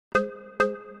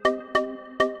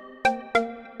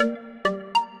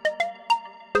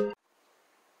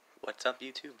What's up,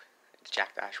 YouTube? It's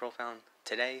Jack the wolfhound.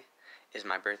 Today is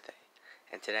my birthday,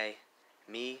 and today,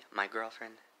 me, my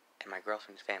girlfriend, and my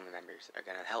girlfriend's family members are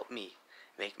gonna help me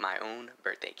make my own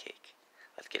birthday cake.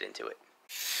 Let's get into it.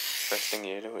 First thing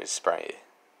you do is spray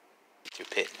to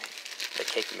put the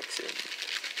cake mix in.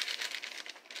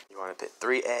 You want to put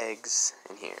 3 eggs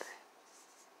in here.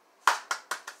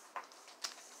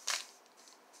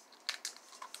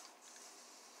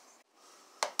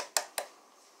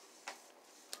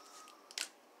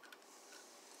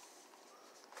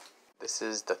 This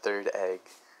is the 3rd egg.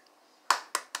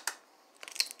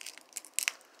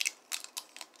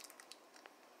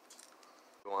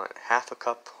 You want half a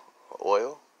cup of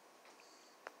oil.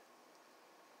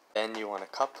 Then you want a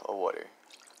cup of water.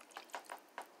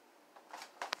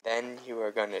 Then you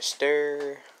are going to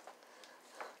stir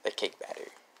the cake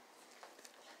batter.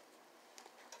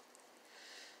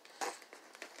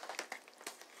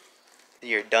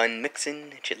 You're done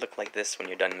mixing. It should look like this when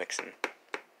you're done mixing.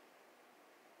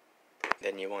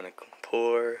 Then you want to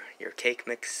pour your cake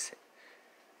mix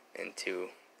into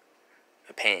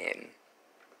a pan.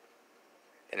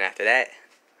 Then after that,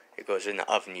 it goes in the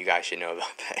oven. You guys should know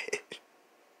about that.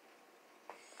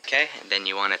 Okay, and then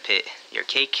you want to put your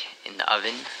cake in the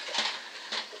oven.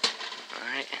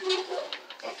 Alright.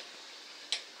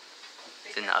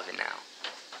 It's in the oven now.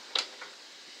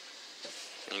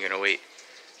 And you're going to wait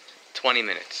 20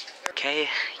 minutes. Okay,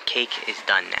 cake is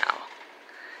done now.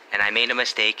 And I made a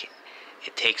mistake.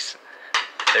 It takes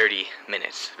 30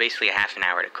 minutes, basically a half an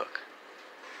hour to cook.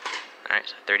 Alright,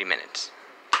 so 30 minutes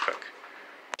to cook.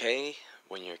 Okay,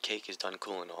 when your cake is done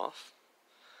cooling off,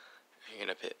 you're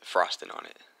going to put frosting on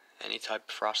it. Any type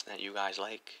of frosting that you guys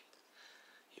like,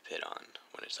 you put on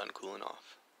when it's done cooling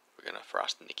off. We're going to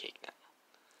frost in the cake now.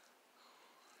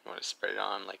 You want to spread it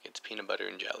on like it's peanut butter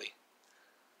and jelly.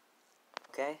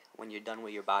 Okay, when you're done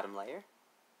with your bottom layer,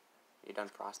 you're done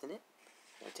frosting it,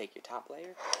 you're going to take your top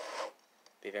layer.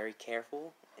 Be very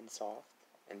careful and soft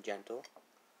and gentle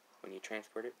when you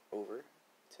transport it over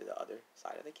to the other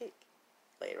side of the cake.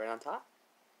 Lay it right on top,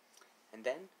 and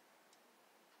then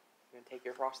you're going to take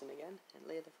your frosting again and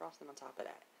lay the frosting on top of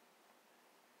that.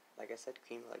 Like I said,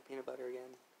 cream like peanut butter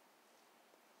again.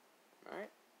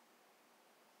 Alright?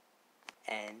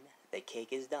 And the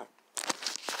cake is done.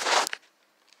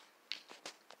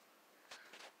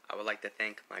 I would like to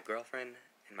thank my girlfriend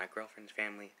and my girlfriend's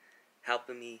family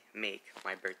helping me make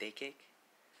my birthday cake,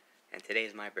 and today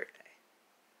is my birthday.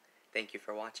 Thank you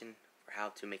for watching for how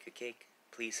to make a cake.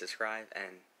 Please subscribe,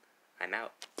 and I'm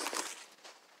out.